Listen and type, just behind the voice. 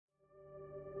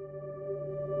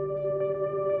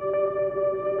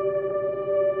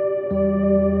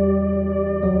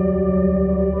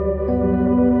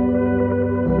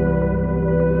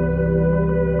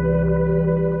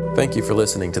Thank you for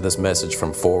listening to this message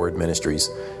from Forward Ministries.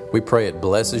 We pray it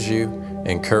blesses you,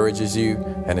 encourages you,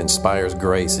 and inspires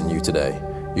grace in you today.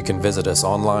 You can visit us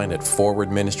online at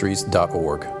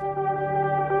forwardministries.org.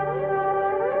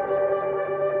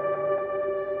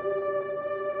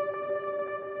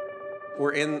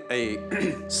 We're in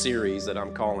a series that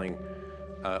I'm calling,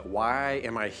 Why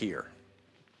Am I Here?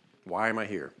 Why am I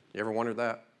here? You ever wondered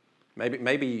that?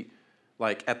 Maybe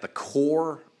like at the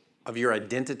core of your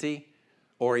identity,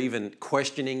 or even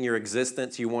questioning your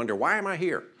existence, you wonder, why am I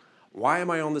here? Why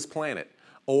am I on this planet?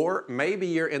 Or maybe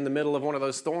you're in the middle of one of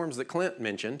those storms that Clint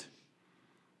mentioned,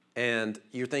 and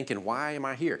you're thinking, why am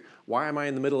I here? Why am I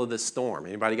in the middle of this storm?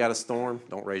 Anybody got a storm?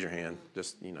 Don't raise your hand.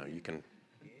 Just, you can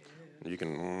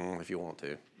if you want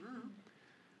to.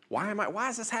 Why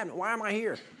is this happening? Why am I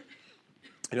here?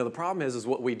 The problem is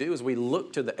what we do is we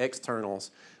look to the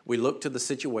externals, we look to the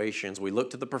situations, we look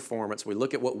to the performance, we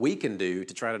look at what we can do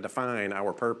to try to define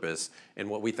our purpose and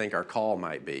what we think our call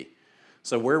might be.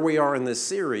 So where we are in this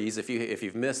series, if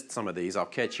you've missed some of these, I'll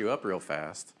catch you up real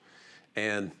fast.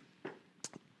 And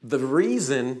the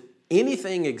reason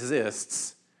anything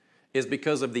exists is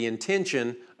because of the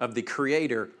intention of the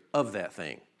creator of that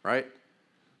thing, right?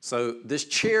 So this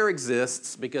chair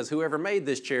exists because whoever made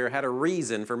this chair had a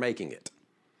reason for making it.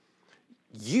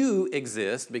 You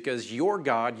exist because your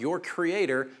God, your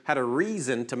creator, had a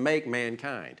reason to make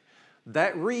mankind.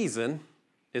 That reason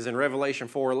is in Revelation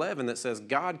 4:11 that says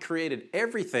God created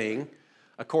everything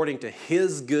according to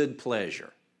his good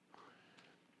pleasure.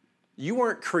 You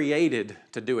weren't created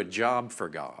to do a job for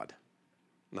God.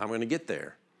 Now I'm going to get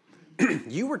there.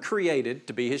 You were created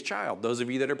to be his child. Those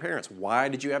of you that are parents, why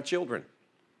did you have children?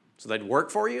 So they'd work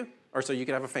for you or so you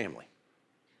could have a family?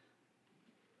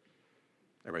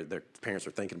 Everybody, their parents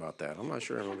are thinking about that. I'm not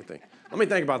sure. Let me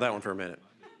think about that one for a minute.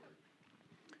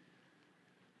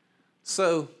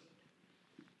 So,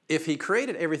 if he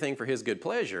created everything for his good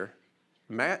pleasure,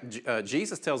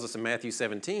 Jesus tells us in Matthew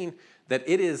 17 that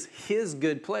it is his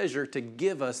good pleasure to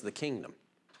give us the kingdom.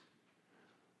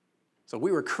 So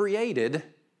we were created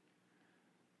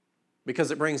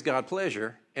because it brings God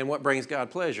pleasure, and what brings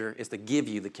God pleasure is to give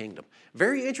you the kingdom.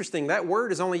 Very interesting, that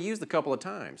word is only used a couple of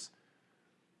times.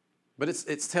 But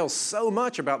it tells so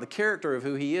much about the character of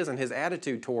who he is and his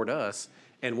attitude toward us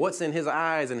and what's in his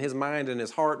eyes and his mind and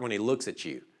his heart when he looks at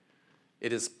you.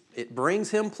 It brings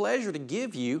him pleasure to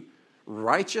give you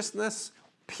righteousness,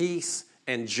 peace,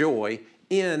 and joy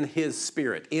in his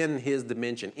spirit, in his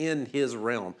dimension, in his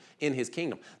realm, in his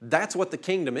kingdom. That's what the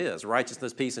kingdom is,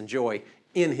 righteousness, peace, and joy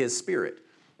in his spirit.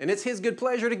 And it's his good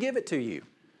pleasure to give it to you.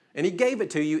 And he gave it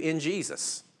to you in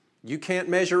Jesus. You can't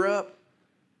measure up.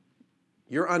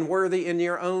 You're unworthy in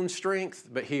your own strength,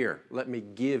 but here, let me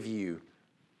give you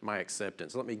my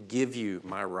acceptance. Let me give you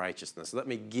my righteousness. Let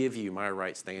me give you my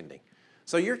right standing.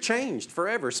 So you're changed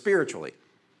forever spiritually.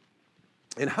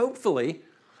 And hopefully,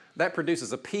 that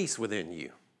produces a peace within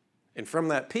you. And from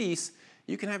that peace,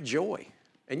 you can have joy,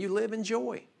 and you live in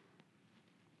joy.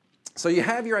 So you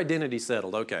have your identity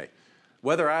settled, okay.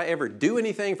 Whether I ever do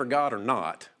anything for God or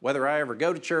not, whether I ever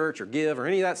go to church or give or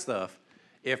any of that stuff,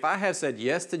 if I have said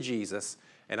yes to Jesus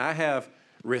and I have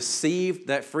received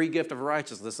that free gift of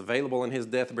righteousness available in his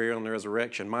death, burial, and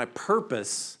resurrection, my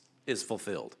purpose is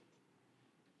fulfilled.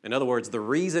 In other words, the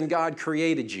reason God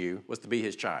created you was to be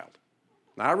his child.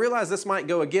 Now, I realize this might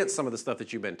go against some of the stuff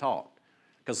that you've been taught,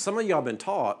 because some of y'all have been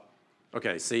taught,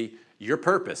 okay, see, your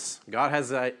purpose, God has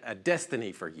a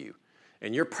destiny for you.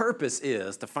 And your purpose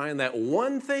is to find that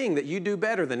one thing that you do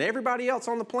better than everybody else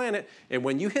on the planet, and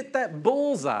when you hit that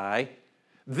bullseye,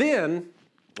 then,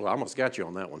 well, I almost got you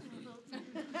on that one.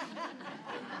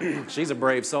 She's a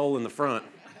brave soul in the front.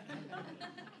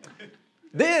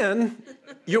 Then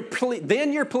you're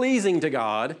pleasing to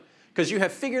God because you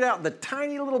have figured out the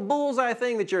tiny little bullseye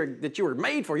thing that you were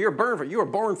made for. You're born for. You were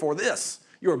born for this.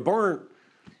 You were born.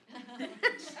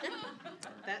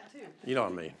 That too. You know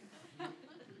what I mean.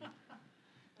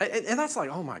 And that's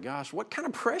like, oh my gosh, what kind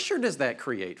of pressure does that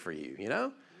create for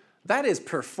you? That is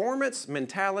performance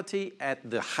mentality at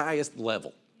the highest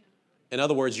level. In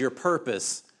other words, your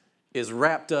purpose is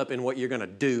wrapped up in what you're going to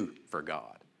do for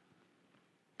God.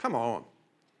 Come on.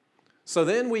 So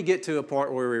then we get to a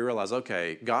part where we realize,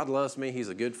 okay, God loves me. He's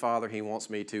a good father. He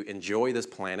wants me to enjoy this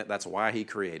planet. That's why he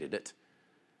created it.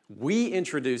 We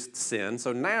introduced sin.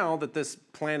 So now that this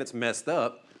planet's messed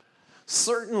up,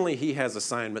 certainly he has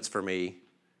assignments for me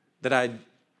that I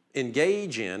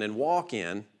engage in and walk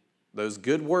in, those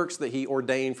good works that he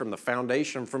ordained from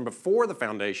before the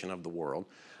foundation of the world.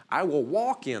 I will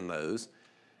walk in those,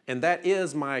 and that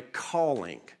is my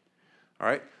calling. All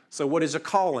right? So what is a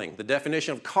calling? The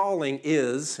definition of calling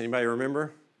is, anybody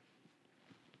remember?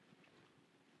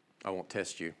 I won't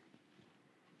test you.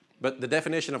 But the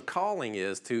definition of calling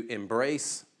is to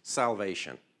embrace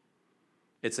salvation.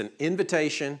 It's an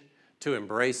invitation to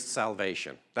embrace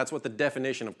salvation. That's what the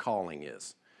definition of calling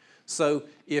is. So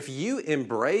if you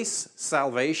embrace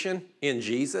salvation in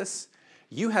Jesus,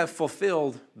 you have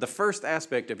fulfilled the first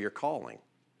aspect of your calling.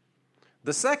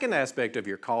 The second aspect of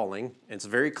your calling, and it's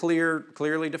very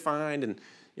clearly defined, and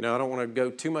I don't want to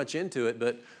go too much into it,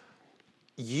 but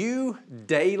you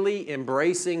daily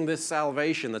embracing this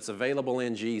salvation that's available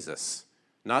in Jesus.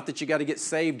 Not that you got to get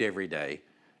saved every day.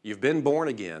 You've been born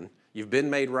again. You've been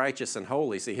made righteous and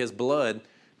holy. See, His blood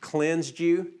cleansed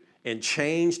you and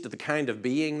changed the kind of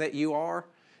being that you are.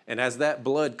 And as that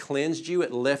blood cleansed you,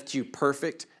 it left you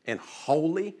perfect and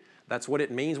holy. That's what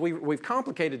it means. We've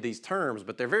complicated these terms,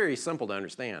 but they're very simple to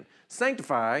understand.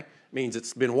 Sanctify means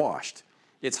it's been washed.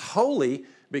 It's holy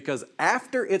because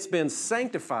after it's been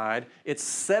sanctified, it's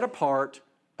set apart,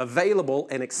 available,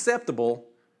 and acceptable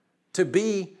to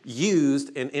be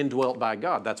used and indwelt by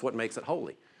God. That's what makes it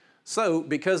holy. So,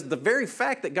 because the very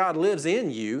fact that God lives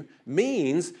in you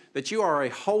means that you are a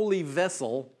holy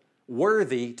vessel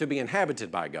worthy to be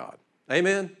inhabited by God.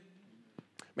 Amen?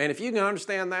 Man, if you can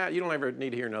understand that, you don't ever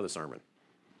need to hear another sermon.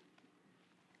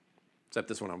 Except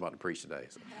this one I'm about to preach today.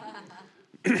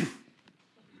 So.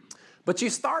 But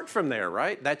you start from there,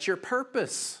 right? That's your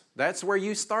purpose. That's where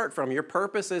you start from. Your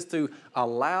purpose is to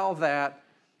allow that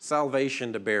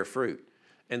salvation to bear fruit.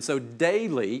 And so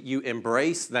daily you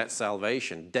embrace that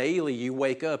salvation. Daily you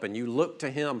wake up and you look to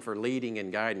Him for leading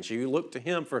and guidance. You look to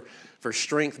Him for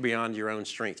strength beyond your own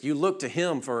strength. You look to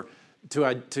Him to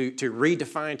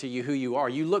redefine to you who you are.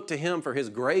 You look to Him for His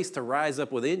grace to rise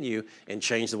up within you and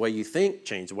change the way you think,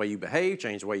 change the way you behave,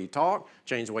 change the way you talk,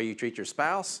 change the way you treat your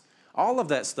spouse. All of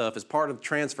that stuff is part of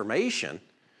transformation,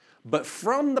 but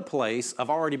from the place of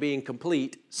already being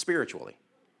complete spiritually.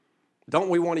 Don't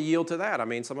we want to yield to that? I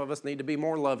mean, some of us need to be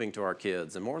more loving to our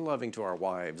kids and more loving to our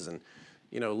wives and,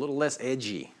 a little less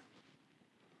edgy.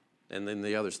 And then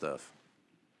the other stuff.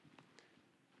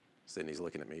 Sydney's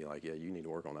looking at me like, yeah, you need to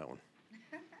work on that one.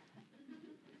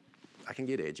 I can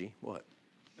get edgy. What?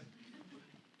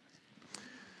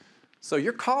 So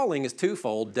your calling is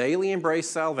twofold. Daily embrace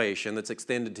salvation that's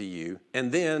extended to you,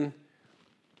 and then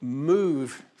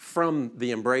move from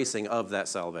the embracing of that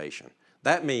salvation.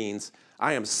 That means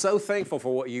I am so thankful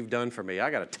for what you've done for me.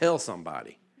 I got to tell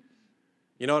somebody.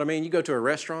 You know what I mean? You go to a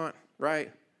restaurant,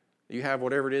 right? You have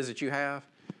whatever it is that you have.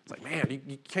 It's like, man,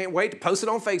 you can't wait to post it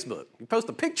on Facebook. You post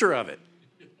a picture of it.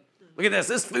 Look at this.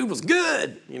 This food was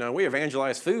good. We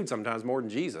evangelize food sometimes more than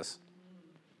Jesus.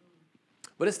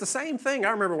 But it's the same thing. I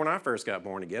remember when I first got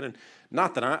born again, and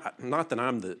not that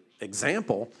I'm the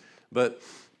example, but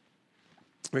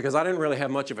because I didn't really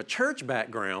have much of a church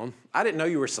background, I didn't know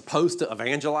you were supposed to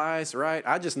evangelize, right?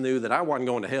 I just knew that I wasn't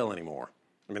going to hell anymore.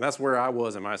 I mean, that's where I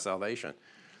was in my salvation,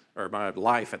 or my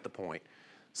life at the point.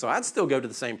 So I'd still go to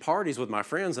the same parties with my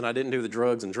friends, and I didn't do the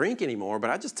drugs and drink anymore,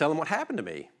 but I'd just tell them what happened to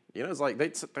me. It's like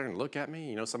they'd sit there and look at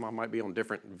me. Some of them might be on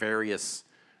different various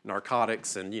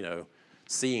narcotics and,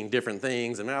 seeing different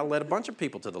things, and I led a bunch of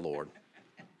people to the Lord.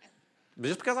 But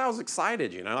just because I was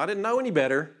excited, I didn't know any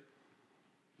better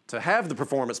to have the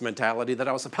performance mentality that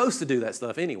I was supposed to do that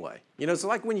stuff anyway. So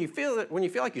like when you feel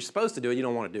like you're supposed to do it, you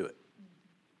don't want to do it.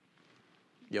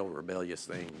 You old rebellious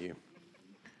thing, you.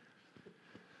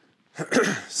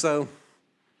 So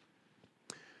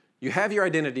you have your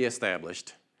identity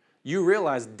established. You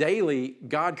realize daily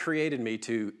God created me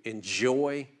to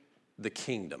enjoy the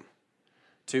kingdom,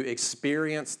 to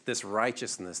experience this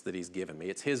righteousness that He's given me.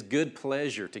 It's His good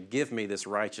pleasure to give me this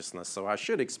righteousness, so I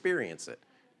should experience it.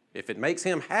 If it makes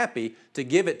Him happy to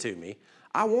give it to me,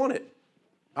 I want it.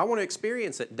 I want to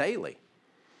experience it daily.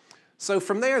 So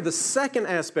from there, the second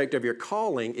aspect of your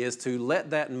calling is to let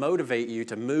that motivate you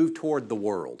to move toward the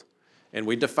world. And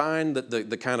we define that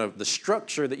the kind of the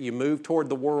structure that you move toward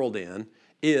the world in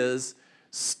is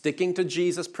sticking to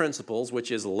Jesus' principles,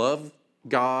 which is love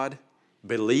God,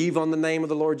 believe on the name of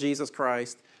the Lord Jesus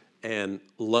Christ, and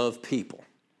love people.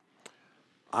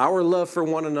 Our love for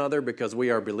one another, because we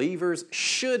are believers,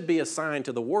 should be a sign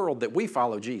to the world that we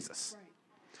follow Jesus. Right.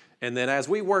 And then as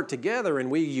we work together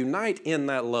and we unite in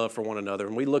that love for one another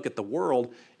and we look at the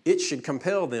world, it should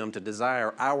compel them to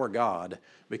desire our God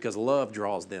because love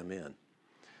draws them in.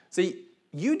 See,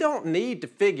 you don't need to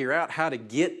figure out how to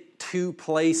get to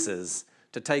places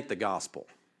to take the gospel.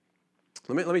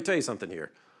 Let me tell you something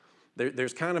here.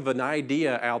 There's kind of an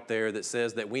idea out there that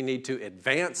says that we need to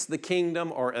advance the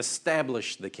kingdom or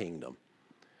establish the kingdom.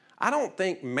 I don't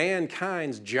think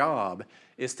mankind's job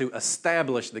is to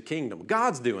establish the kingdom.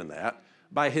 God's doing that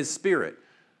by His Spirit.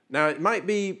 Now, it might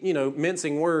be,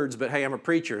 mincing words, but hey, I'm a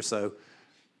preacher, so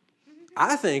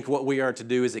I think what we are to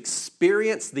do is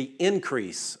experience the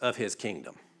increase of his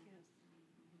kingdom.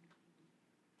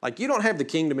 Like, you don't have the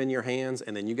kingdom in your hands,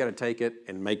 and then you got to take it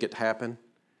and make it happen.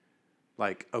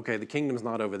 Like, okay, the kingdom's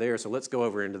not over there, so let's go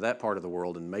over into that part of the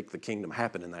world and make the kingdom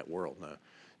happen in that world. No.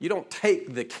 You don't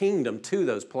take the kingdom to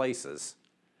those places.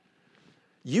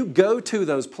 You go to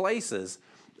those places,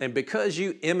 and because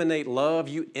you emanate love,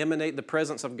 you emanate the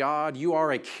presence of God, you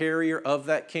are a carrier of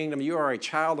that kingdom, you are a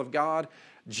child of God,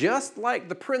 just like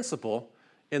the principle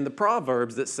in the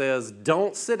Proverbs that says,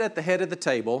 don't sit at the head of the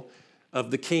table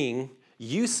of the king.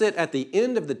 You sit at the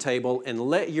end of the table and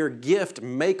let your gift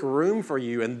make room for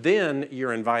you, and then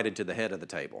you're invited to the head of the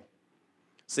table.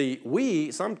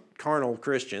 See, some carnal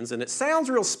Christians, and it sounds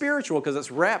real spiritual because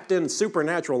it's wrapped in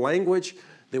supernatural language,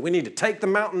 that we need to take the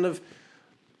mountain of,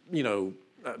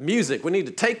 music. We need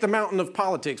to take the mountain of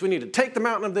politics. We need to take the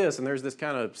mountain of this. And there's this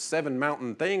kind of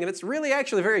 7-mountain thing, and it's really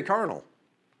actually very carnal,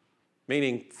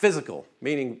 meaning physical,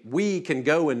 meaning we can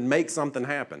go and make something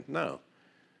happen. No.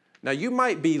 Now, you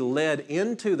might be led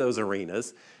into those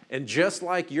arenas, and just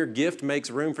like your gift makes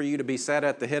room for you to be sat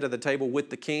at the head of the table with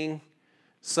the king,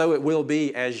 so it will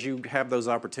be as you have those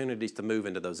opportunities to move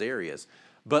into those areas.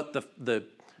 But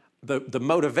the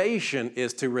motivation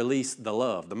is to release the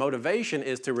love. The motivation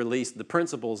is to release the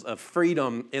principles of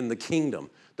freedom in the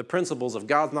kingdom, the principles of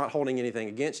God's not holding anything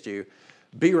against you.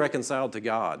 Be reconciled to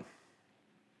God.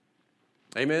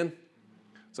 Amen?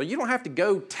 So you don't have to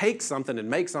go take something and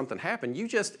make something happen. You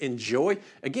just enjoy.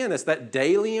 Again, it's that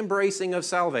daily embracing of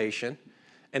salvation.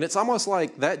 And it's almost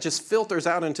like that just filters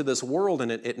out into this world, and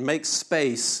it makes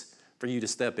space for you to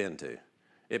step into.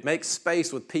 It makes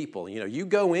space with people. You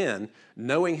go in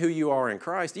knowing who you are in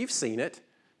Christ. You've seen it.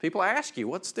 People ask you,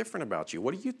 what's different about you?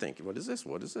 What do you think? What is this?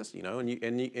 What is this?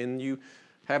 And you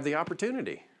have the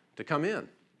opportunity to come in.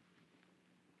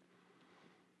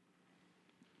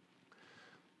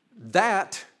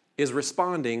 That is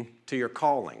responding to your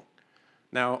calling.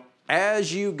 Now,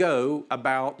 as you go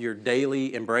about your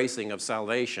daily embracing of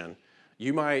salvation,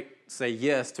 you might say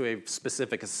yes to a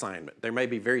specific assignment. There may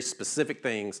be very specific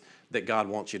things that God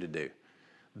wants you to do.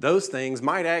 Those things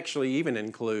might actually even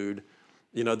include,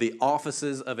 the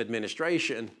offices of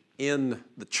administration in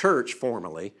the church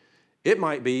formally. It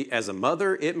might be as a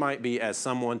mother. It might be as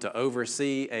someone to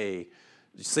oversee a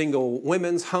single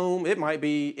women's home. It might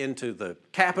be into the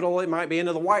Capitol. It might be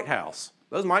into the White House.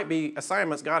 Those might be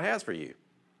assignments God has for you.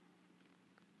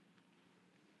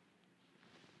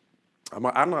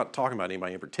 I'm not talking about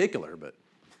anybody in particular, but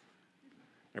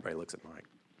everybody looks at Mike.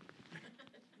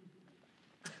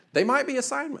 They might be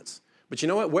assignments. But you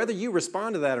know what? Whether you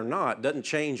respond to that or not doesn't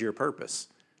change your purpose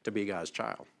to be God's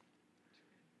child.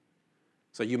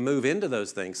 So you move into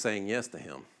those things saying yes to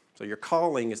Him. So your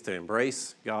calling is to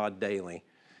embrace God daily.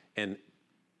 And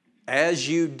as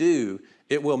you do,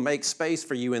 it will make space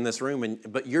for you in this room.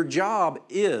 But your job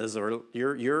is, or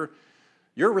your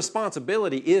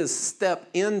responsibility is, step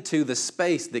into the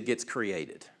space that gets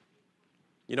created.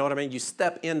 You know what I mean? You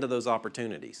step into those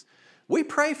opportunities. We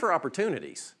pray for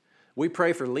opportunities. We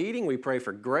pray for leading. We pray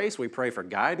for grace. We pray for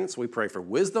guidance. We pray for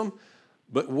wisdom.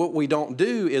 But what we don't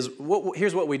do is,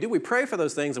 here's what we do. We pray for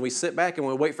those things and we sit back and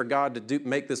we wait for God to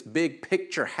make this big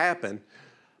picture happen.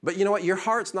 But you know what? Your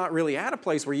heart's not really at a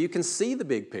place where you can see the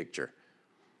big picture.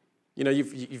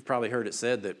 You've probably heard it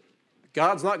said that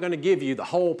God's not going to give you the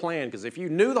whole plan, because if you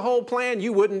knew the whole plan,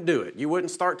 you wouldn't do it. You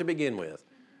wouldn't start to begin with.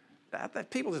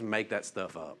 People just make that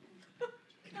stuff up.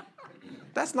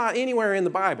 That's not anywhere in the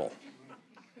Bible.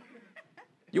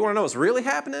 You want to know what's really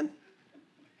happening?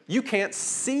 You can't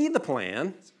see the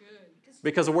plan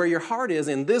because of where your heart is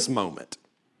in this moment.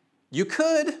 You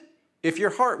could if your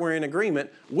heart were in agreement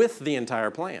with the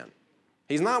entire plan.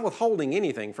 He's not withholding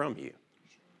anything from you.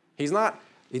 There's not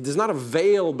a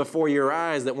veil before your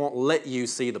eyes that won't let you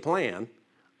see the plan,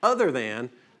 other than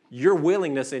your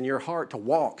willingness in your heart to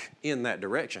walk in that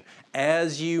direction.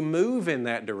 As you move in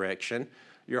that direction,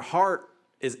 your heart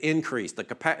is increased. And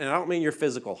I don't mean your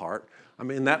physical heart. I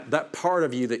mean that part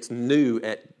of you that's new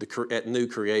at new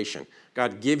creation.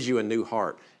 God gives you a new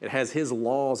heart. It has His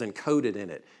laws encoded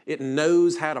in it. It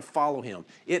knows how to follow Him.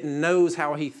 It knows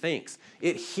how He thinks.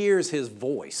 It hears His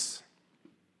voice.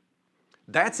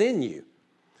 That's in you.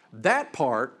 That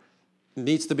part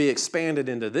needs to be expanded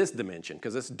into this dimension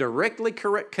because it's directly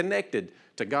connected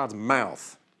to God's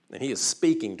mouth. And He is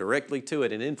speaking directly to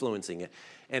it and influencing it.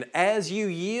 And as you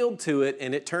yield to it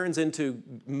and it turns into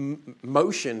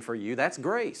motion for you, that's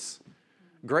grace.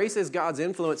 Grace is God's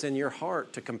influence in your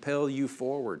heart to compel you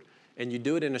forward. And you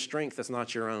do it in a strength that's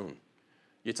not your own.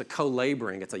 It's a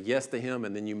co-laboring. It's a yes to him,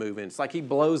 and then you move in. It's like he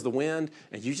blows the wind,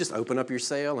 and you just open up your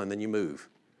sail, and then you move.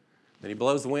 Then he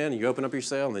blows the wind, and you open up your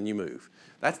sail, and then you move.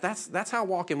 That's how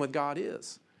walking with God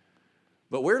is.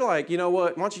 But we're like, you know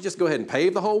what? Why don't you just go ahead and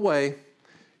pave the whole way?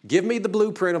 Give me the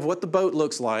blueprint of what the boat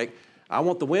looks like. I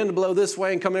want the wind to blow this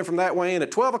way and come in from that way, and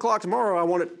at 12 o'clock tomorrow, I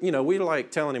want it, we're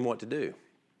like telling him what to do.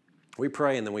 We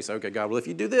pray, and then we say, okay, God, well, if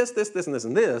you do this, this, this, and this,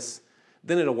 and this,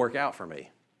 then it'll work out for me.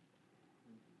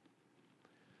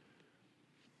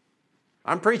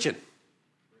 I'm preaching.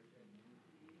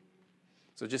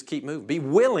 So just keep moving. Be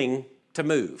willing to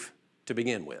move to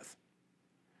begin with.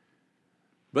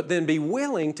 But then be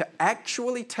willing to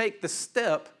actually take the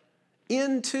step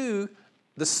into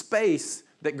the space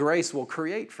that grace will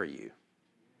create for you.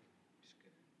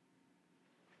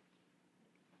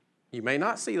 You may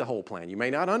not see the whole plan. You may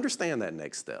not understand that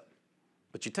next step,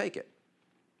 but you take it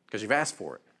because you've asked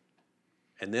for it.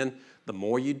 And then the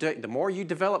more you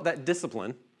develop that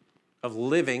discipline of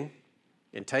living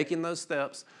and taking those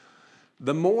steps,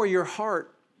 the more your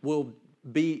heart will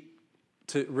be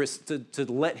to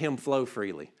let him flow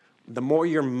freely. The more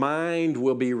your mind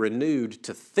will be renewed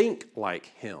to think like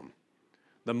him.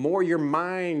 The more your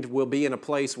mind will be in a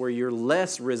place where you're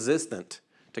less resistant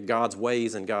to God's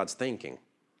ways and God's thinking.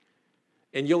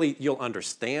 And you'll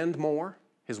understand more.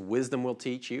 His wisdom will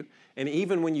teach you. And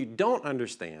even when you don't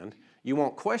understand, you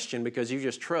won't question because you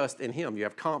just trust in him. You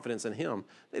have confidence in him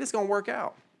that it's going to work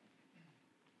out.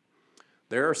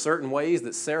 There are certain ways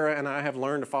that Sarah and I have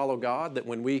learned to follow God that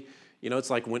when we, it's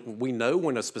like when we know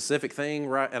when a specific thing,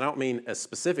 right? And I don't mean a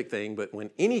specific thing, but when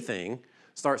anything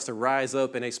starts to rise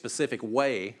up in a specific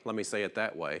way, let me say it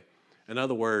that way. In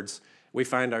other words, we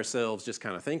find ourselves just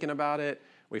kind of thinking about it.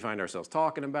 We find ourselves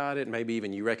talking about it. Maybe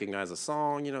even you recognize a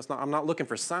song. I'm not looking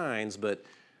for signs, but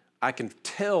I can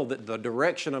tell that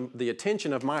the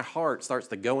attention of my heart starts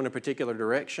to go in a particular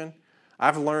direction.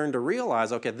 I've learned to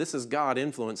realize, okay, this is God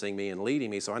influencing me and leading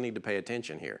me, so I need to pay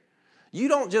attention here. You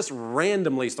don't just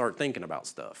randomly start thinking about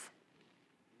stuff.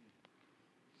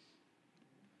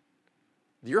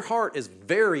 Your heart is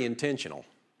very intentional.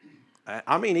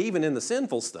 I mean, even in the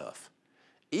sinful stuff,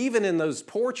 even in those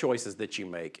poor choices that you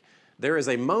make, there is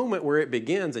a moment where it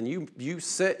begins and you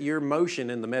set your motion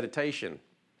in the meditation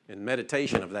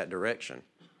of that direction.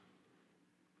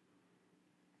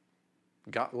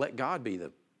 Let God be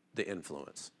the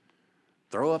influence.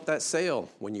 Throw up that sail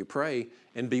when you pray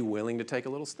and be willing to take a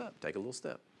little step. Take a little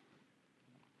step.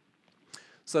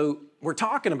 So we're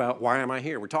talking about why am I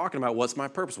here? We're talking about what's my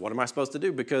purpose? What am I supposed to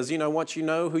do? Because once you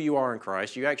know who you are in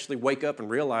Christ, you actually wake up and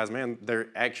realize, man, there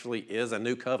actually is a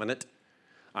new covenant.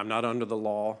 I'm not under the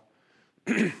law.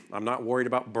 I'm not worried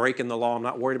about breaking the law. I'm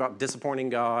not worried about disappointing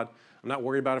God. I'm not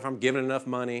worried about if I'm giving enough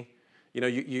money.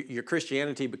 Your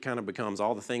Christianity kind of becomes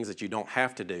all the things that you don't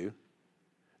have to do.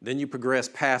 Then you progress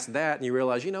past that and you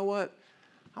realize, you know what?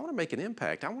 I want to make an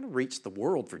impact. I want to reach the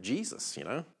world for Jesus,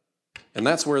 And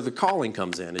that's where the calling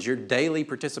comes in, is your daily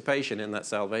participation in that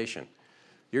salvation.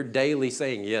 Your daily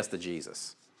saying yes to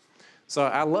Jesus. So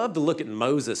I love to look at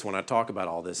Moses when I talk about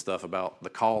all this stuff about the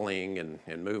calling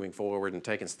and moving forward and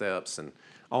taking steps. And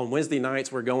on Wednesday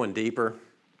nights, we're going deeper.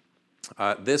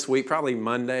 This week, probably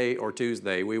Monday or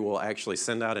Tuesday, we will actually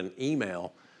send out an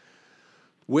email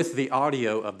with the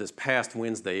audio of this past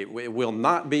Wednesday. It will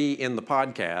not be in the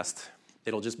podcast.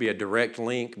 It'll just be a direct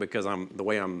link because the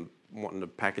way I'm wanting to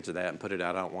package that and put it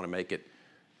out, I don't want to make it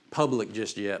public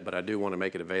just yet, but I do want to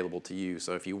make it available to you.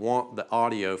 So if you want the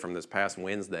audio from this past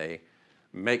Wednesday,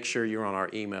 make sure you're on our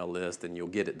email list and you'll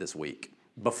get it this week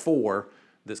before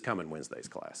this coming Wednesday's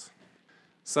class.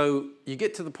 So you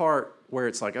get to the part where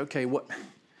it's like, okay, what?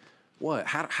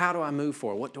 How do I move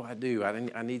forward? What do I do?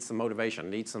 I need some motivation. I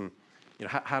need some,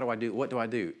 how do I do? What do I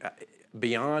do?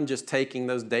 Beyond just taking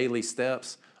those daily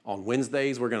steps, on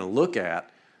Wednesdays we're going to look at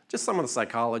just some of the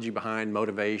psychology behind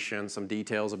motivation, some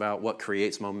details about what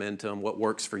creates momentum, what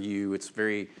works for you. It's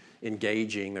very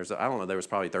engaging. There was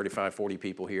probably 35, 40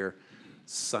 people here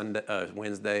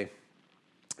Wednesday,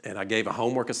 and I gave a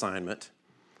homework assignment,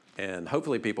 and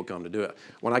hopefully people come to do it.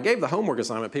 When I gave the homework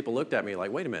assignment, people looked at me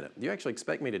like, wait a minute, you actually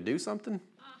expect me to do something?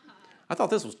 Uh-huh. I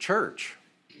thought this was church.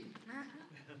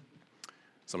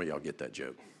 Some of y'all get that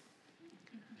joke.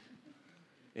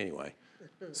 Anyway,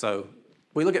 so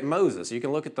we look at Moses. You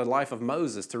can look at the life of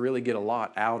Moses to really get a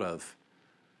lot out of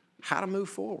how to move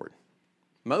forward.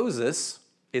 Moses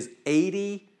is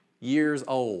 80 years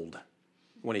old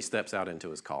when he steps out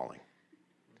into his calling.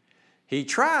 He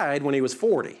tried when he was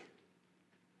 40.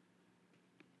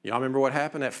 Y'all remember what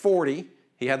happened? At 40,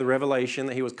 he had the revelation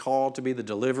that he was called to be the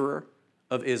deliverer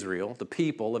of Israel, the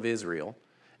people of Israel.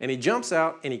 And he jumps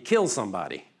out and he kills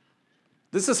somebody.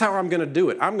 This is how I'm going to do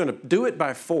it. I'm going to do it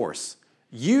by force.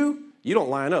 You don't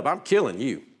line up. I'm killing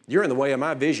you. You're in the way of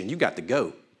my vision. You got to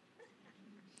go.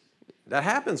 That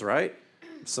happens, right?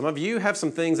 Some of you have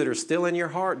some things that are still in your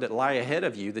heart that lie ahead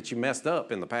of you that you messed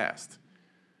up in the past.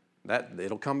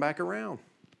 It'll come back around.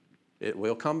 It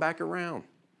will come back around.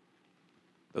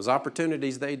 Those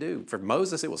opportunities, they do. For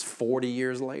Moses, it was 40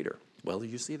 years later. Well,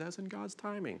 you see, that's in God's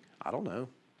timing. I don't know.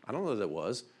 I don't know that it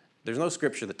was. There's no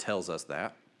scripture that tells us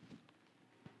that.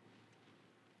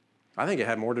 I think it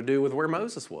had more to do with where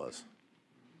Moses was.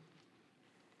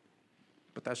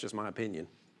 But that's just my opinion.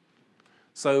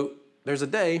 So there's a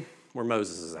day where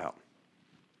Moses is out.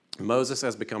 Moses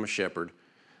has become a shepherd.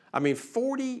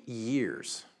 40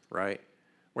 years, right,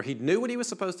 where he knew what he was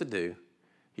supposed to do,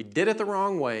 he did it the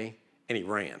wrong way, and he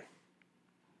ran.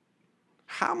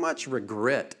 How much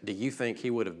regret do you think he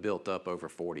would have built up over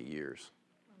 40 years?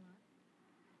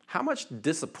 How much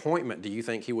disappointment do you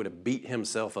think he would have beat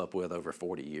himself up with over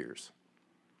 40 years?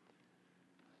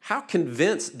 How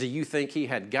convinced do you think he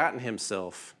had gotten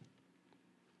himself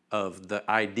of the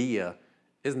idea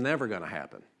is never going to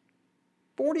happen?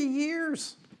 40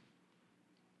 years.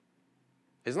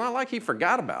 It's not like he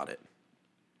forgot about it.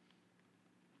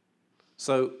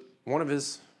 So one of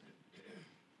his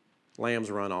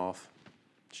lambs run off,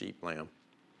 sheep, lamb,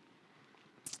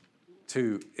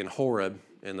 in Horeb,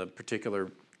 in the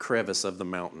particular crevice of the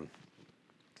mountain.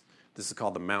 This is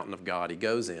called the mountain of God. He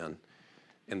goes in,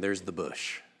 and there's the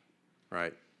bush,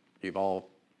 right? You've all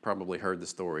probably heard the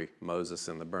story, Moses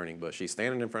and the burning bush. He's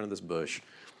standing in front of this bush,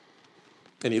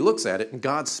 and he looks at it, and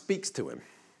God speaks to him.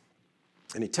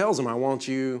 And he tells him, I want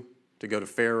you to go to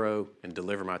Pharaoh and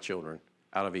deliver my children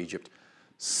out of Egypt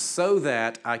so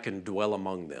that I can dwell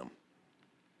among them.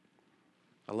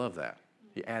 I love that.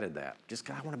 He added that.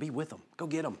 I want to be with them. Go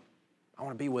get them. I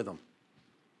want to be with them.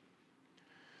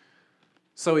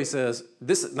 So he says,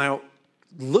 now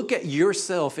look at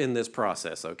yourself in this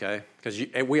process, okay? Because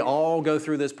we all go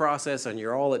through this process, and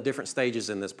you're all at different stages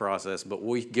in this process, but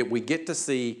we get to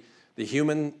see the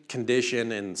human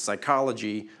condition and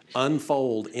psychology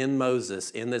unfold in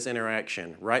Moses in this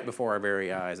interaction right before our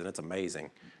very eyes, and it's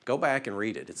amazing. Go back and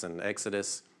read it. It's in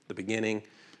Exodus, the beginning,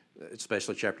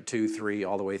 especially chapter 2, 3,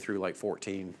 all the way through like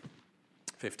 14,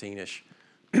 15-ish.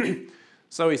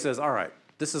 So he says, all right,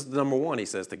 this is number one, he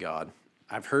says to God.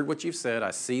 I've heard what you've said.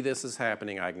 I see this is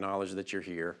happening. I acknowledge that you're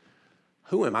here.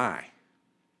 Who am I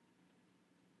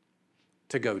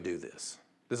to go do this?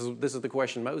 This is the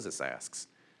question Moses asks.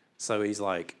 So he's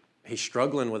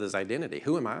struggling with his identity.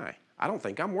 Who am I? I don't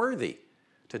think I'm worthy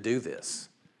to do this.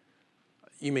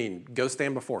 You mean go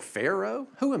stand before Pharaoh?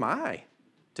 Who am I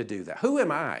to do that? Who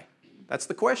am I? That's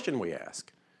the question we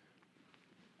ask.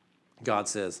 God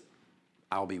says,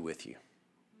 I'll be with you.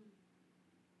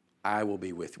 I will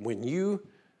be with you. When you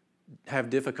have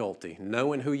difficulty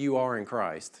knowing who you are in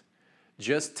Christ,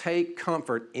 just take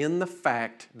comfort in the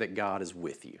fact that God is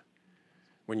with you.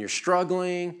 When you're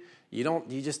struggling, you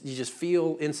just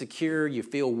feel insecure, you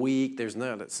feel weak, there's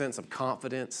no that sense of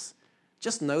confidence.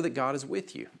 Just know that God is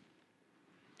with you.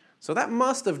 So that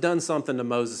must have done something to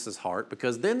Moses' heart,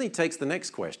 because then he takes the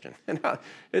next question. And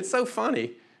it's so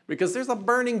funny because there's a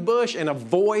burning bush and a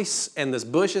voice, and this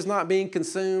bush is not being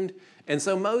consumed. And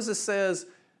so Moses says,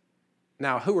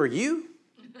 now who are you?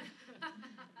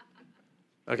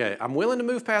 Okay, I'm willing to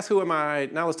move past who am I.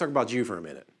 Now let's talk about you for a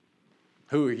minute.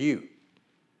 Who are you?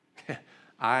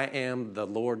 I am the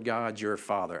Lord God, your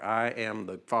father. I am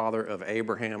the father of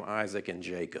Abraham, Isaac, and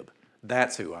Jacob.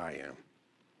 That's who I am.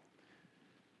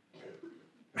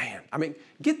 Man,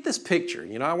 get this picture.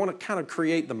 I want to kind of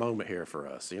create the moment here for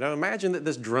us. Imagine that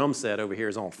this drum set over here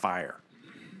is on fire.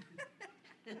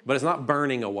 But it's not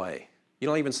burning away. You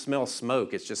don't even smell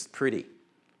smoke. It's just pretty.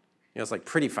 It's like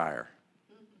pretty fire.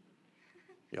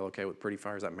 Y'all okay with pretty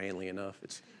fire? Is that manly enough?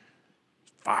 It's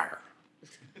fire.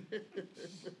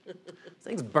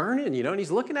 Thing's burning, and he's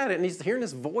looking at it, and he's hearing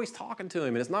this voice talking to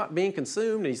him, and it's not being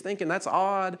consumed, and he's thinking, that's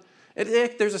odd.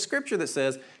 There's a scripture that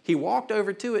says he walked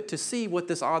over to it to see what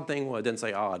this odd thing was. It didn't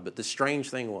say odd, but this strange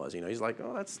thing was. He's like,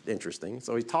 oh, that's interesting.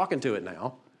 So he's talking to it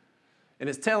now, and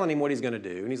it's telling him what he's going to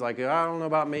do. And he's like, I don't know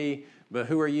about me, but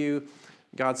who are you?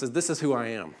 God says, this is who I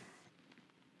am.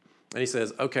 And he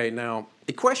says, okay, now,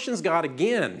 he questions God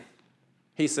again.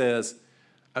 He says,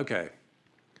 okay,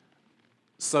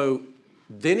 so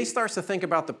then he starts to think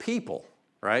about the people,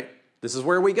 right? This is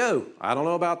where we go. I don't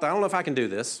know about that. I don't know if I can do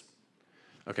this.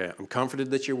 Okay, I'm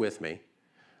comforted that you're with me.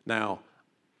 Now,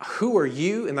 who are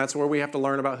you? And that's where we have to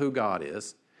learn about who God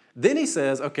is. Then he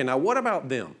says, okay, now what about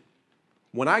them?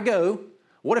 When I go,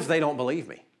 what if they don't believe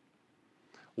me?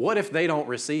 What if they don't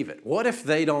receive it? What if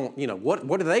they don't,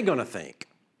 what are they going to think?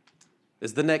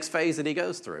 is the next phase that he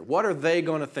goes through. What are they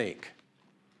going to think?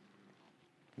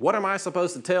 What am I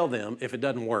supposed to tell them if it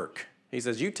doesn't work? He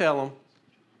says, you tell them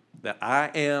that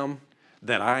I am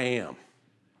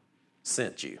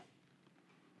sent you.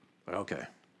 Okay,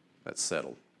 that's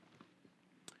settled.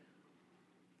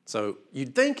 So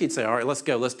you'd think he'd say, all right, let's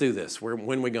go, let's do this.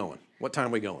 When are we going? What time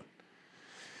are we going?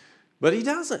 But he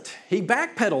doesn't. He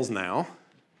backpedals now,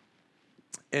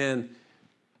 and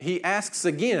he asks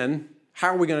again, how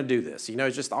are we going to do this? You know,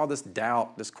 it's just all this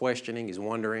doubt, this questioning, he's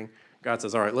wondering. God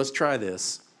says, all right, let's try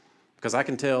this, because I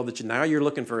can tell that now you're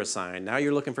looking for a sign. Now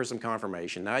you're looking for some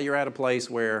confirmation. Now you're at a place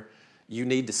where you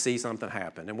need to see something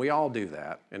happen, and we all do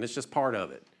that, and it's just part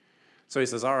of it. So he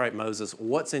says, all right, Moses,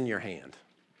 what's in your hand?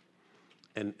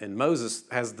 And Moses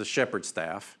has the shepherd's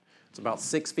staff. It's about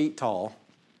 6 feet tall.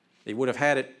 He would have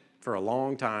had it for a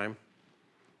long time.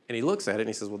 And he looks at it and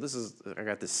he says, well, I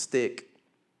got this stick.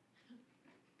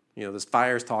 You know, this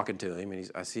fire's talking to him. And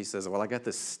he says, well, I got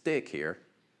this stick here.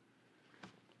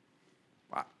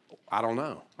 I don't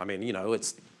know. I mean, you know,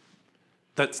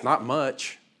 that's not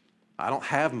much. I don't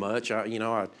have much.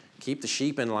 I keep the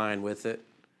sheep in line with it.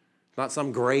 It's not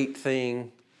some great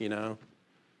thing, you know.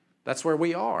 That's where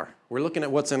we are. We're looking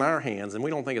at what's in our hands, and we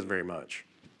don't think it's very much.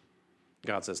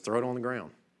 God says, throw it on the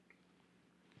ground.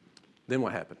 Then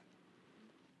what happened?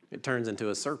 It turns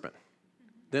into a serpent.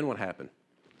 Then what happened?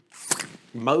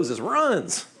 Moses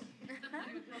runs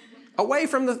away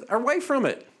from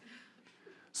it.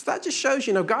 So that just shows,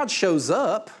 you know, God shows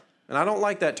up, and I don't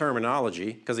like that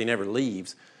terminology because he never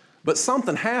leaves, but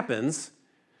something happens,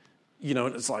 you know,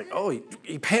 and it's like, oh,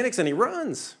 he panics and he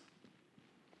runs.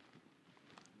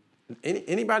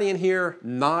 Anybody in here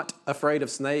not afraid of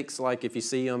snakes? Like if you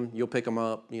see them, you'll pick them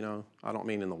up, you know. I don't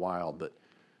mean in the wild, but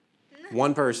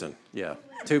one person, yeah,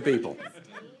 2 people.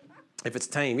 If it's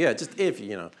tame, yeah, just if,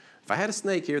 you know. If I had a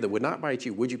snake here that would not bite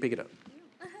you, would you pick it up?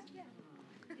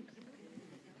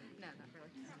 No, not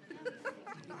really.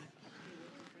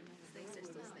 Snakes are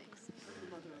still snakes.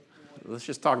 Let's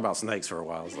just talk about snakes for a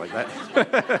while. It's like that.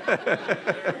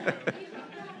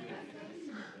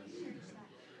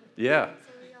 Yeah.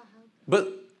 But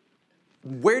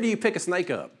where do you pick a snake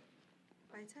up?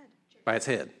 By its head. By its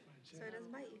head. So it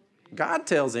doesn't bite you. God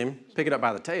tells him, pick it up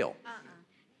by the tail.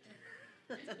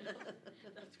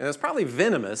 And it's probably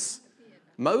venomous.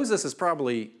 Moses is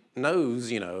probably knows,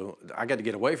 you know, I got to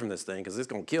get away from this thing because it's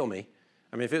going to kill me.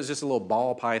 I mean, if it was just a little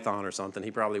ball python or something,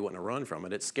 he probably wouldn't have run from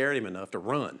it. It scared him enough to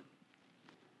run.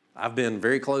 I've been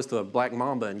very close to a black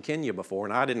mamba in Kenya before,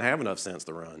 and I didn't have enough sense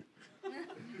to run.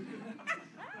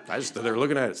 I just stood there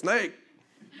looking at it. Snake.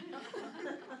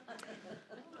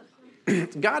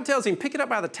 God tells him, pick it up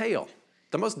by the tail.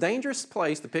 The most dangerous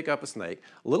place to pick up a snake.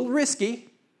 A little risky,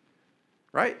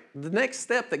 right? The next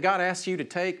step that God asks you to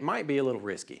take might be a little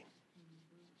risky.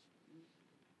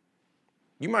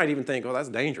 You might even think, oh, that's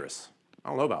dangerous. I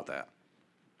don't know about that.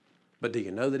 But do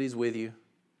you know that he's with you?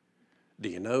 Do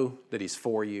you know that he's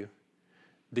for you?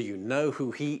 Do you know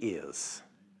who he is?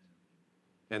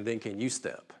 And then can you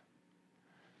step?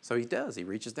 So he does. He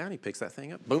reaches down, he picks that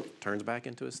thing up, boom, turns back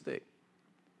into a stick.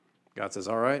 God says,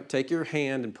 all right, take your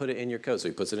hand and put it in your coat. So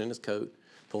he puts it in his coat,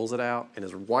 pulls it out, and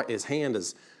his hand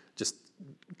is just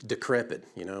decrepit,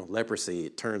 you know, leprosy.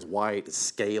 It turns white, it's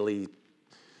scaly,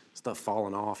 stuff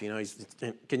falling off, you know.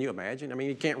 Can you imagine? I mean,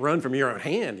 you can't run from your own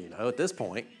hand, you know, at this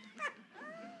point.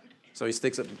 So he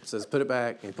sticks it, says, put it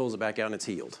back, and he pulls it back out, and it's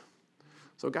healed.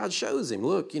 So God shows him,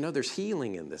 look, you know, there's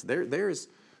healing in this. There's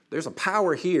a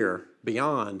power here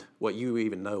beyond what you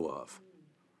even know of.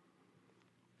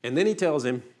 And then he tells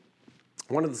him,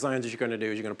 one of the signs that you're going to do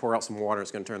is you're going to pour out some water.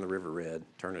 It's going to turn the river red,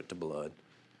 turn it to blood.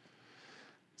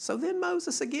 So then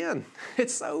Moses again,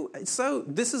 this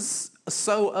is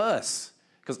so us.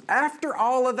 Because after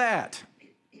all of that,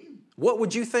 what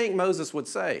would you think Moses would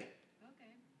say? Okay.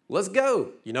 Let's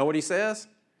go. You know what he says?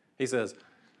 He says,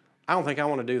 I don't think I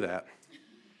want to do that.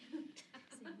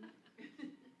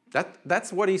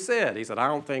 That's what he said. He said, I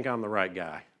don't think I'm the right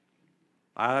guy.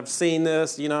 I've seen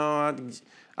this, you know,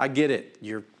 I get it.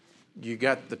 You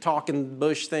got the talking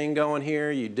bush thing going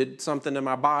here. You did something to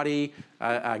my body.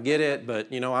 I get it,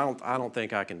 but, you know, I don't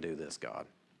think I can do this, God.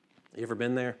 You ever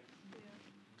been there?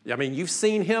 Yeah. I mean, you've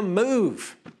seen him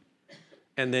move,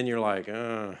 and then you're like,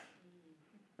 I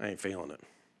ain't feeling it.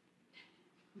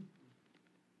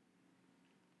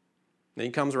 Then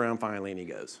he comes around finally, and he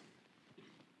goes.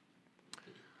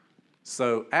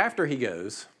 So after he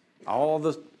goes, all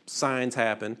the signs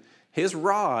happen. His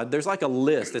rod, there's like a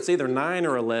list. It's either 9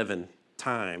 or 11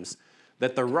 times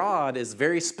that the rod is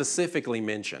very specifically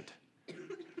mentioned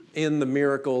in the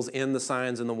miracles, in the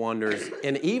signs and the wonders.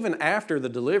 And even after the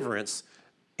deliverance,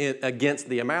 against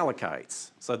the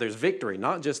Amalekites. So there's victory,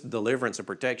 not just deliverance and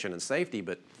protection and safety,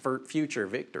 but for future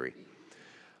victory.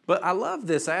 But I love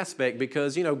this aspect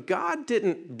because, God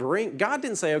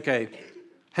didn't say, okay,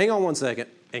 hang on one second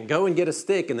and go and get a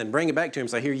stick and then bring it back to him and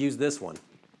say, here, use this one.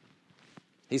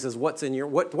 He says, what's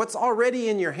already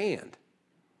in your hand?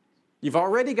 You've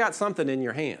already got something in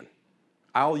your hand.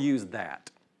 I'll use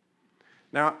that.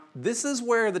 Now, this is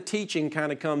where the teaching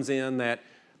kind of comes in that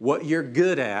what you're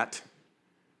good at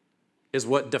is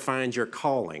what defines your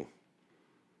calling.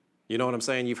 You know what I'm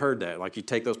saying? You've heard that. Like you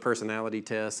take those personality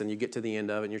tests and you get to the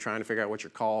end of it and you're trying to figure out what your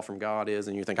call from God is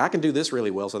and you think, I can do this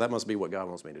really well, so that must be what God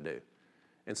wants me to do.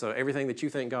 And so everything that you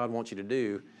think God wants you to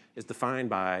do is defined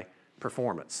by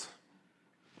performance.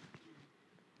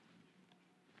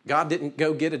 God didn't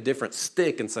go get a different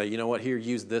stick and say, you know what, here,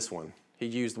 use this one. He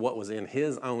used what was in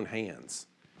his own hands.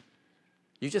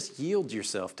 You just yield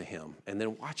yourself to him and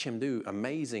then watch him do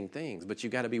amazing things, but you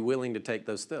got to be willing to take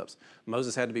those steps.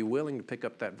 Moses had to be willing to pick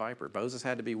up that viper. Moses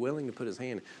had to be willing to put his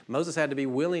hand. Moses had to be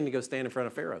willing to go stand in front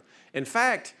of Pharaoh. In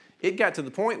fact, it got to the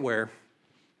point where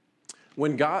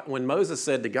when Moses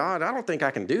said to God, I don't think I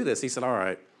can do this, he said, all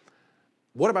right,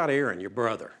 what about Aaron, your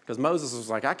brother? Because Moses was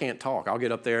like, I can't talk. I'll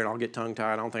get up there and I'll get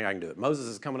tongue-tied. I don't think I can do it. Moses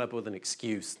is coming up with an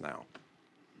excuse now.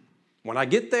 When I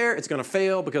get there, it's going to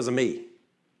fail because of me,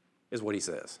 is what he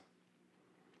says.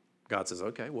 God says,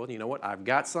 okay, well, you know what? I've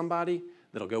got somebody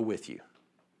that'll go with you.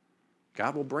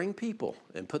 God will bring people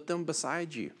and put them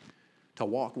beside you to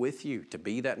walk with you, to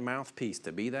be that mouthpiece,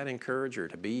 to be that encourager,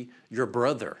 to be your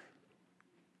brother,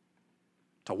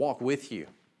 to walk with you.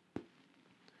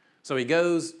 So he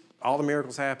goes, all the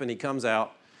miracles happen, he comes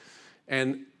out,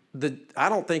 and I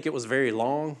don't think it was very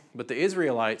long, but the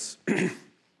Israelites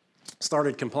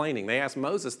started complaining. They asked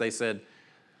Moses, they said,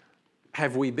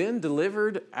 have we been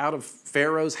delivered out of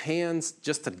Pharaoh's hands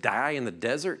just to die in the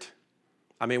desert?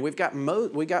 I mean, we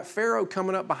got Pharaoh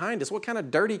coming up behind us. What kind of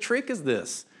dirty trick is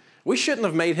this? We shouldn't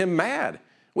have made him mad.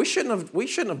 We shouldn't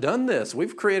have done this.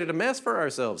 We've created a mess for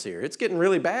ourselves here. It's getting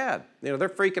really bad. They're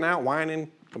freaking out,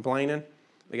 whining, complaining.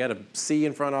 They got a sea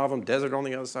in front of them, desert on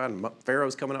the other side, and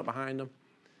Pharaoh's coming up behind them.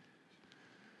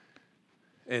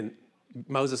 And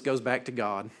Moses goes back to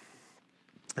God.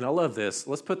 And I love this.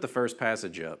 Let's put the first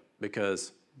passage up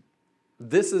because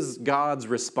this is God's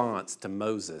response to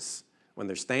Moses when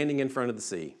they're standing in front of the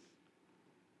sea.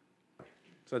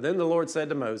 So then the Lord said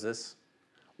to Moses,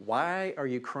 why are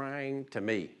you crying to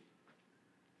me?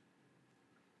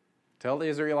 Tell the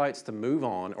Israelites to move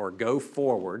on or go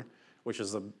forward, which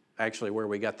is actually where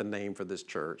we got the name for this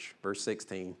church. Verse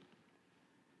 16.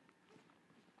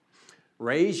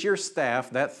 Raise your staff,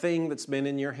 that thing that's been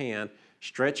in your hand.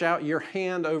 Stretch out your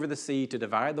hand over the sea to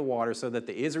divide the water so that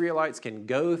the Israelites can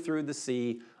go through the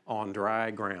sea on dry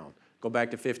ground. Go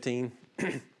back to 15.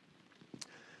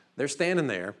 They're standing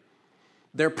there.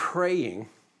 They're praying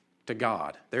to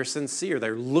God. They're sincere.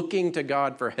 They're looking to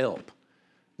God for help.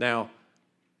 Now,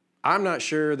 I'm not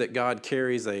sure that God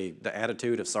carries the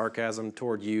attitude of sarcasm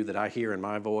toward you that I hear in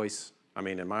my voice. I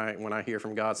mean, when I hear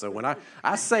from God. So when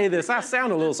I say this, I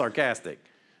sound a little sarcastic.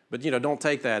 But, don't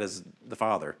take that as the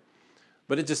Father.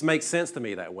 But it just makes sense to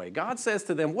me that way. God says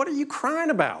to them, what are you crying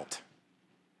about?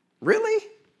 Really?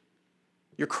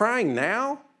 You're crying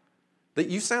now? That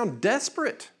you sound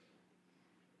desperate.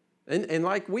 And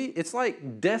it's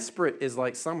like desperate is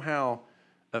like somehow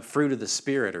a fruit of the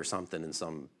Spirit or something in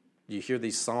some. You hear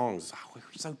these songs, oh, we're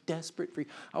so desperate for you.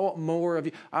 I want more of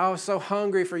you. I was so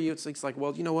hungry for you. It's like,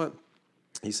 well, you know what?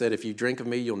 He said, if you drink of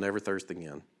me, you'll never thirst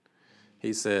again.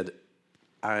 He said,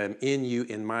 I am in you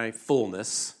in my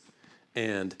fullness,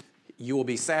 and you will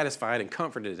be satisfied and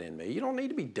comforted in me. You don't need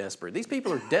to be desperate. These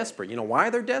people are desperate. You know why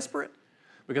they're desperate?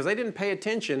 Because they didn't pay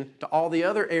attention to all the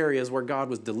other areas where God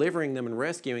was delivering them and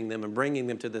rescuing them and bringing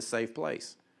them to this safe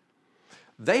place.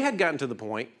 They had gotten to the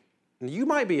point, and you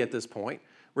might be at this point,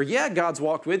 where, yeah, God's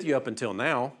walked with you up until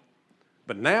now,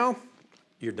 but now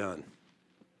you're done.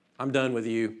 I'm done with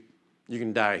you. You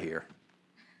can die here.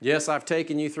 Yes, I've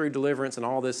taken you through deliverance and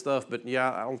all this stuff, but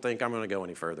yeah, I don't think I'm going to go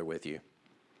any further with you.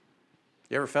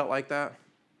 You ever felt like that?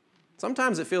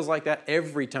 Sometimes it feels like that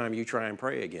every time you try and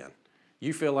pray again.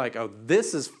 You feel like, oh,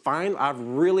 this is fine. I've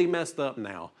really messed up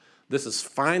now. This is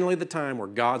finally the time where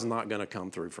God's not going to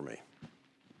come through for me.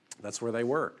 That's where they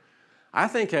were. I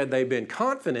think had they been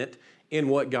confident in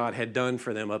what God had done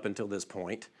for them up until this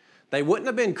point, they wouldn't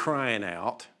have been crying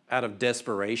out of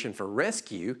desperation for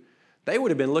rescue. They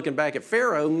would have been looking back at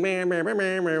Pharaoh, I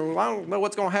don't know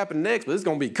what's going to happen next, but this is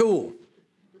going to be cool.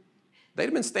 They'd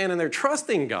have been standing there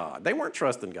trusting God. They weren't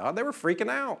trusting God. They were freaking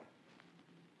out.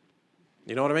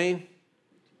 You know what I mean?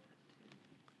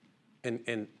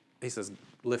 And he says,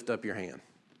 lift up your hand.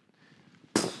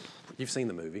 You've seen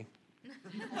the movie.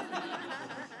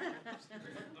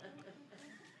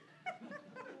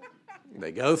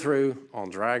 They go through on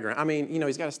dry ground. I mean,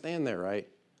 he's got to stand there, right?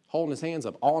 Holding his hands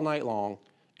up all night long,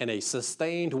 and a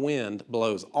sustained wind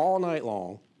blows all night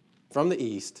long from the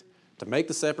east to make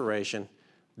the separation.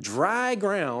 Dry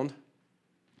ground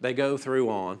they go through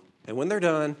on, and when they're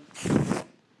done,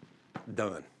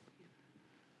 done.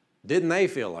 Didn't they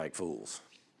feel like fools?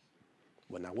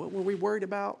 Well, now what were we worried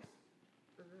about?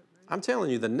 I'm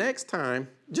telling you, the next time,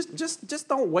 just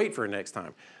don't wait for next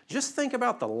time. Just think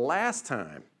about the last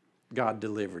time God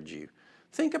delivered you.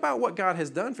 Think about what God has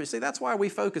done for you. See, that's why we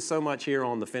focus so much here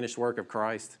on the finished work of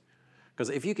Christ. Because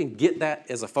if you can get that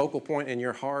as a focal point in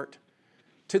your heart,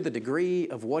 to the degree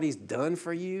of what He's done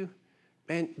for you,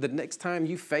 man, the next time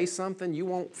you face something, you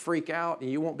won't freak out and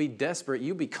you won't be desperate.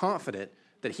 You'll be confident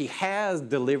that He has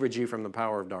delivered you from the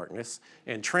power of darkness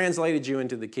and translated you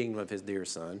into the kingdom of His dear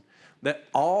Son, that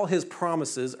all His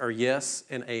promises are yes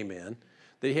and amen,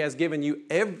 that He has given you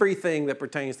everything that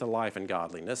pertains to life and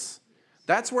godliness.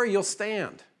 That's where you'll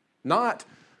stand. Not,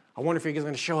 I wonder if He's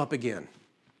going to show up again.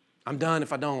 I'm done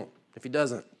if I don't, if He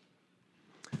doesn't.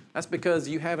 That's because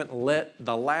you haven't let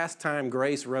the last time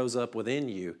grace rose up within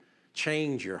you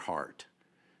change your heart.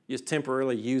 You just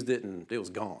temporarily used it and it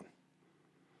was gone.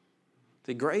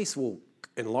 See, grace will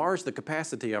enlarge the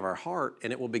capacity of our heart,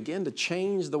 and it will begin to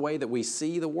change the way that we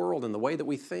see the world and the way that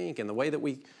we think and the way that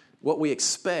what we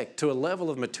expect to a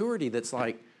level of maturity that's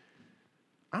like,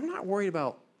 I'm not worried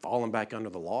about falling back under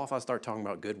the law if I start talking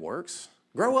about good works.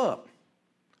 Grow up.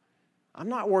 I'm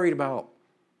not worried about,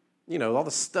 all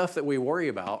the stuff that we worry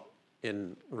about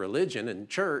in religion and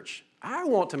church. I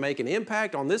want to make an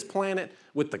impact on this planet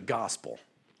with the gospel.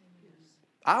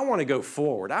 I want to go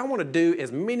forward. I want to do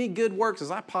as many good works as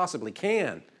I possibly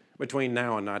can between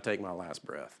now and I take my last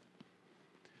breath.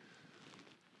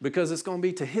 Because it's going to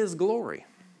be to His glory.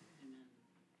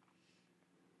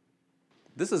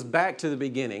 This is back to the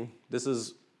beginning. This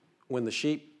is when the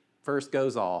sheep first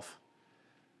goes off.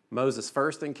 Moses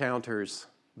first encounters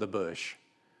the bush.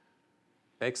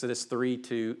 Exodus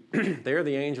 3:2, there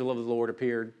the angel of the Lord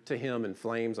appeared to him in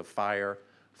flames of fire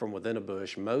from within a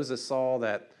bush. Moses saw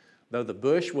that though the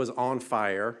bush was on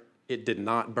fire, it did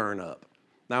not burn up.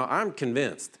 Now, I'm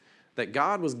convinced that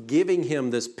God was giving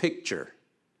him this picture,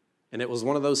 and it was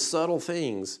one of those subtle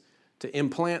things to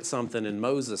implant something in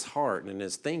Moses' heart and in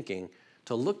his thinking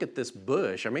to look at this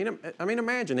bush. I mean,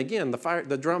 imagine, again,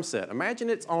 the drum set. Imagine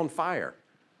it's on fire.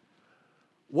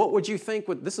 What would you think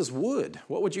this is wood.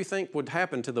 What would you think would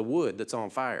happen to the wood that's on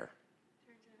fire?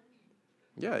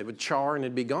 Yeah, it would char and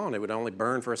it'd be gone. It would only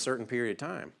burn for a certain period of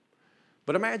time.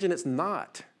 But imagine it's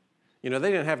not. They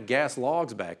didn't have gas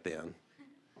logs back then.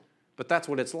 But that's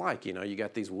what it's like. You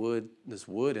got this wood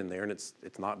in there, and it's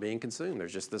not being consumed.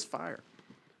 There's just this fire.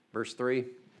 Verse 3.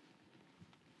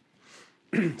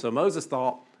 So Moses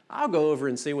thought, I'll go over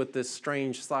and see this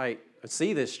strange sight,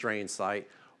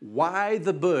 why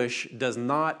the bush does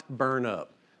not burn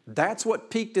up. That's what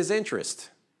piqued his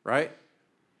interest, right?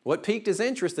 What piqued his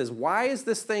interest is, why is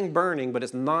this thing burning, but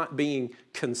it's not being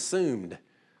consumed,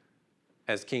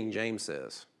 as King James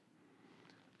says.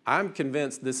 I'm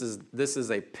convinced this is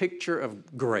a picture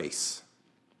of grace,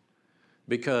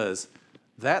 because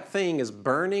that thing is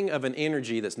burning of an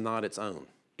energy that's not its own.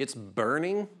 It's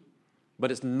burning,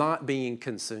 but it's not being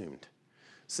consumed.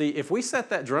 See, if we set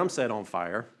that drum set on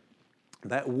fire,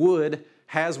 that wood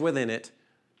has within it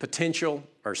potential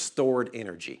or stored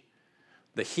energy.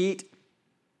 The heat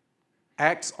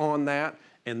acts on that,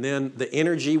 and then the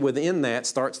energy within that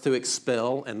starts to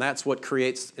expel, and that's what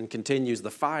creates and continues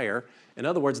the fire. In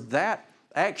other words, that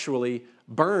actually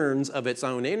burns of its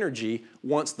own energy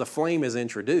once the flame is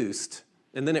introduced,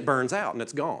 and then it burns out and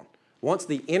it's gone. Once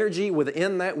the energy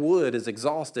within that wood is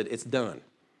exhausted, it's done.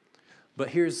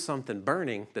 But here's something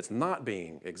burning that's not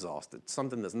being exhausted,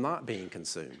 something that's not being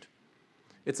consumed.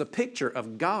 It's a picture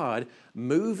of God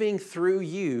moving through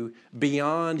you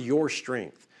beyond your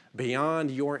strength,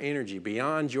 beyond your energy,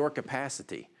 beyond your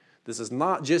capacity. This is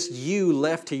not just you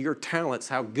left to your talents,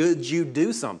 how good you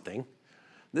do something.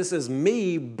 This is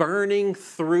me burning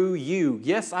through you.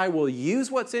 Yes, I will use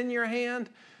what's in your hand.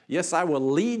 Yes, I will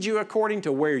lead you according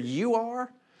to where you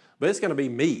are, but it's going to be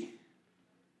me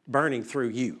burning through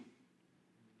you.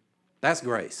 That's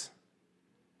grace.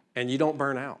 And you don't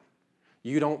burn out.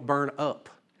 You don't burn up.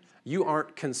 You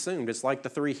aren't consumed. It's like the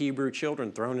 3 Hebrew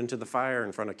children thrown into the fire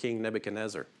in front of King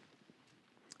Nebuchadnezzar.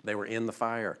 They were in the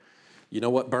fire. You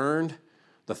know what burned?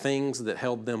 The things that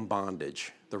held them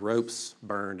bondage. The ropes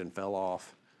burned and fell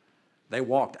off. They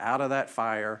walked out of that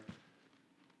fire.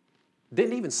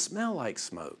 Didn't even smell like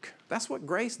smoke. That's what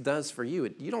grace does for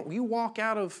you. You walk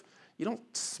out of You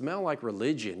don't smell like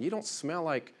religion. You don't smell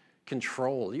like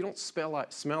control. You don't smell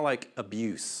like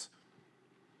abuse.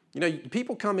 You know,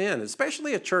 people come in,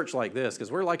 especially a church like this,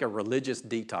 because we're like a religious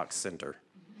detox center.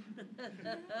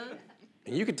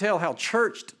 And you can tell how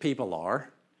churched people are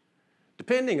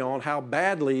depending on how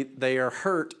badly they are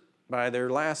hurt by their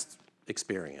last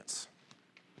experience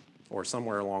or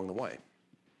somewhere along the way.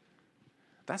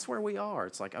 That's where we are.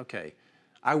 It's like, okay,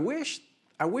 I wish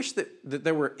that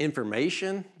there were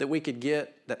information that we could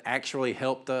get that actually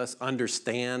helped us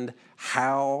understand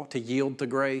how to yield to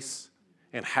grace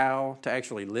and how to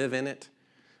actually live in it,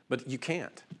 but you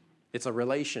can't. It's a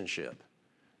relationship.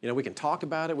 You know, we can talk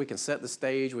about it, we can set the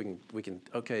stage, we can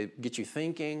get you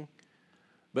thinking,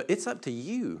 but it's up to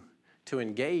you to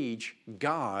engage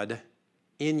God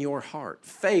in your heart.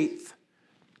 Faith,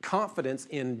 confidence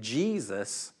in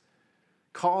Jesus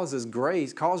causes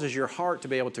your heart to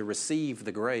be able to receive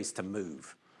the grace to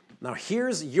move. Now,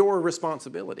 here's your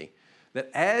responsibility, that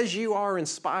as you are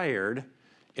inspired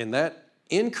and that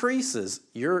increases,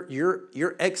 your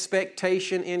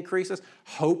expectation increases,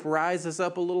 hope rises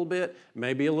up a little bit,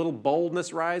 maybe a little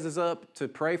boldness rises up to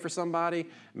pray for somebody,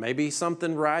 maybe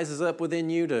something rises up within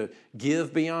you to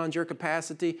give beyond your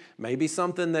capacity, maybe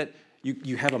something that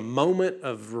you have a moment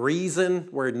of reason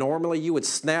where normally you would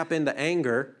snap into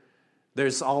anger.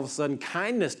 There's all of a sudden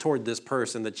kindness toward this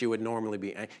person that you would normally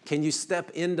be. Can you step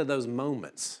into those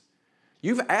moments?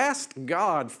 You've asked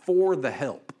God for the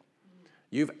help.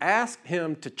 You've asked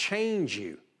Him to change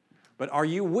you. But are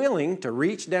you willing to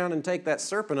reach down and take that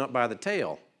serpent up by the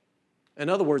tail? In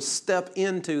other words, step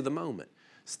into the moment.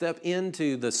 Step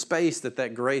into the space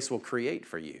that grace will create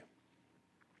for you.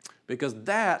 Because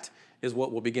that is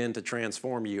what will begin to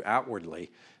transform you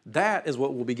outwardly. That is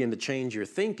what will begin to change your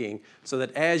thinking so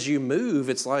that as you move,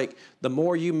 it's like the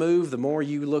more you move, the more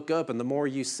you look up and the more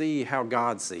you see how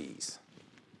God sees.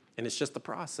 And it's just the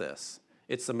process.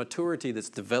 It's the maturity that's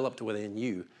developed within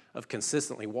you of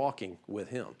consistently walking with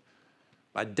Him.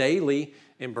 By daily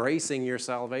embracing your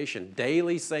salvation,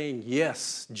 daily saying,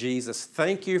 yes, Jesus,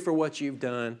 thank you for what you've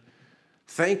done.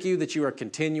 Thank you that you are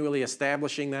continually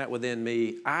establishing that within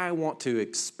me. I want to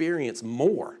experience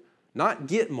more, not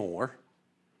get more,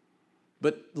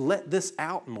 but let this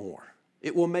out more.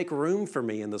 It will make room for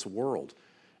me in this world,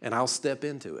 and I'll step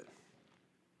into it.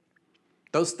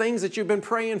 Those things that you've been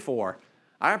praying for,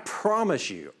 I promise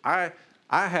you, I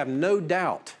have no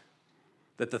doubt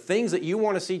that the things that you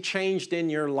want to see changed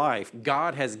in your life,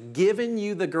 God has given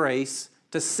you the grace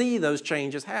to see those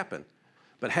changes happen.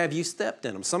 But have you stepped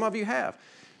in them? Some of you have.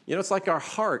 You know, it's like our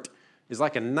heart is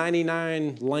like a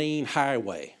 99-lane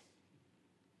highway.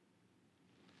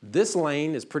 This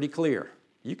lane is pretty clear.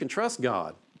 You can trust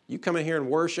God. You come in here and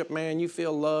worship, man, you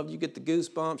feel loved, you get the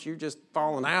goosebumps, you're just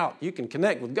falling out. You can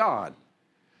connect with God.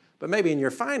 But maybe in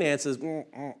your finances,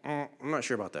 I'm not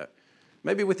sure about that.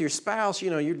 Maybe with your spouse,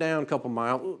 you know, you're down a couple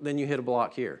miles, then you hit a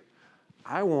block here.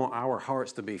 I want our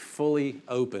hearts to be fully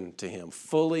open to Him,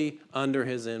 fully under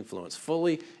His influence,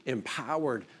 fully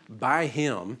empowered by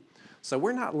Him, so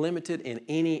we're not limited in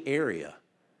any area.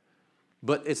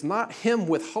 But it's not Him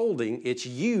withholding, it's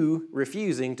you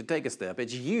refusing to take a step.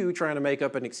 It's you trying to make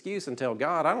up an excuse and tell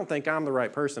God, I don't think I'm the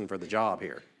right person for the job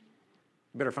here.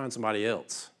 You better find somebody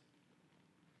else.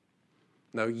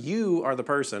 No, you are the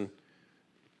person,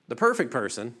 the perfect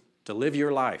person to live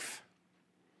your life.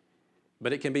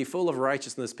 But it can be full of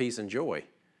righteousness, peace, and joy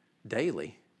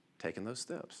daily, taking those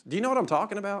steps. Do you know what I'm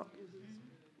talking about?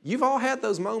 You've all had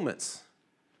those moments,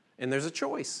 and there's a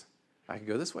choice. I could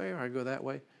go this way or I could go that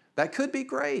way. That could be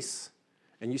grace.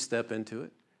 And you step into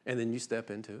it, and then you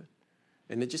step into it,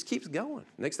 and it just keeps going.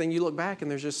 Next thing you look back, and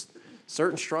there's just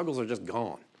certain struggles are just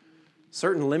gone.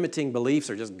 Certain limiting beliefs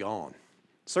are just gone.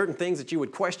 Certain things that you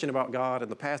would question about God in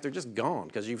the past, they're just gone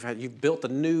because you've built a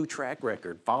new track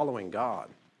record following God.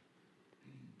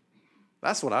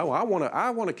 That's what I want.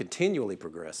 I want to continually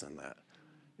progress in that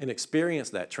and experience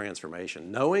that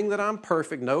transformation, knowing that I'm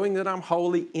perfect, knowing that I'm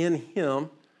holy in Him,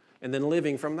 and then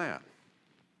living from that.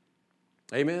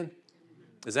 Amen?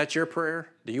 Is that your prayer?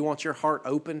 Do you want your heart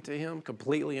open to Him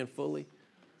completely and fully?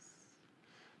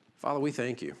 Father, we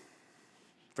thank you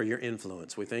for your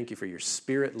influence. We thank you for your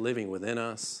Spirit living within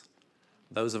us.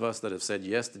 Those of us that have said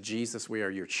yes to Jesus, we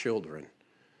are your children.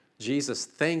 Jesus,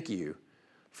 thank you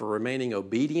for remaining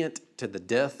obedient to the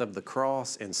death of the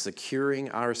cross and securing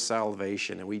our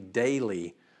salvation. And we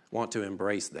daily want to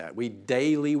embrace that. We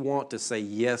daily want to say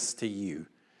yes to you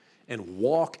and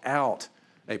walk out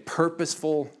a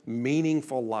purposeful,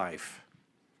 meaningful life,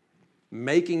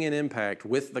 making an impact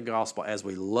with the gospel as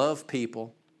we love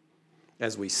people,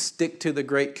 as we stick to the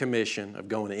Great Commission of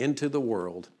going into the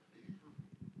world,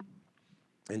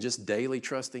 And just daily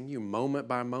trusting you, moment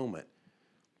by moment,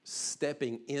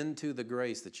 stepping into the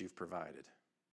grace that you've provided.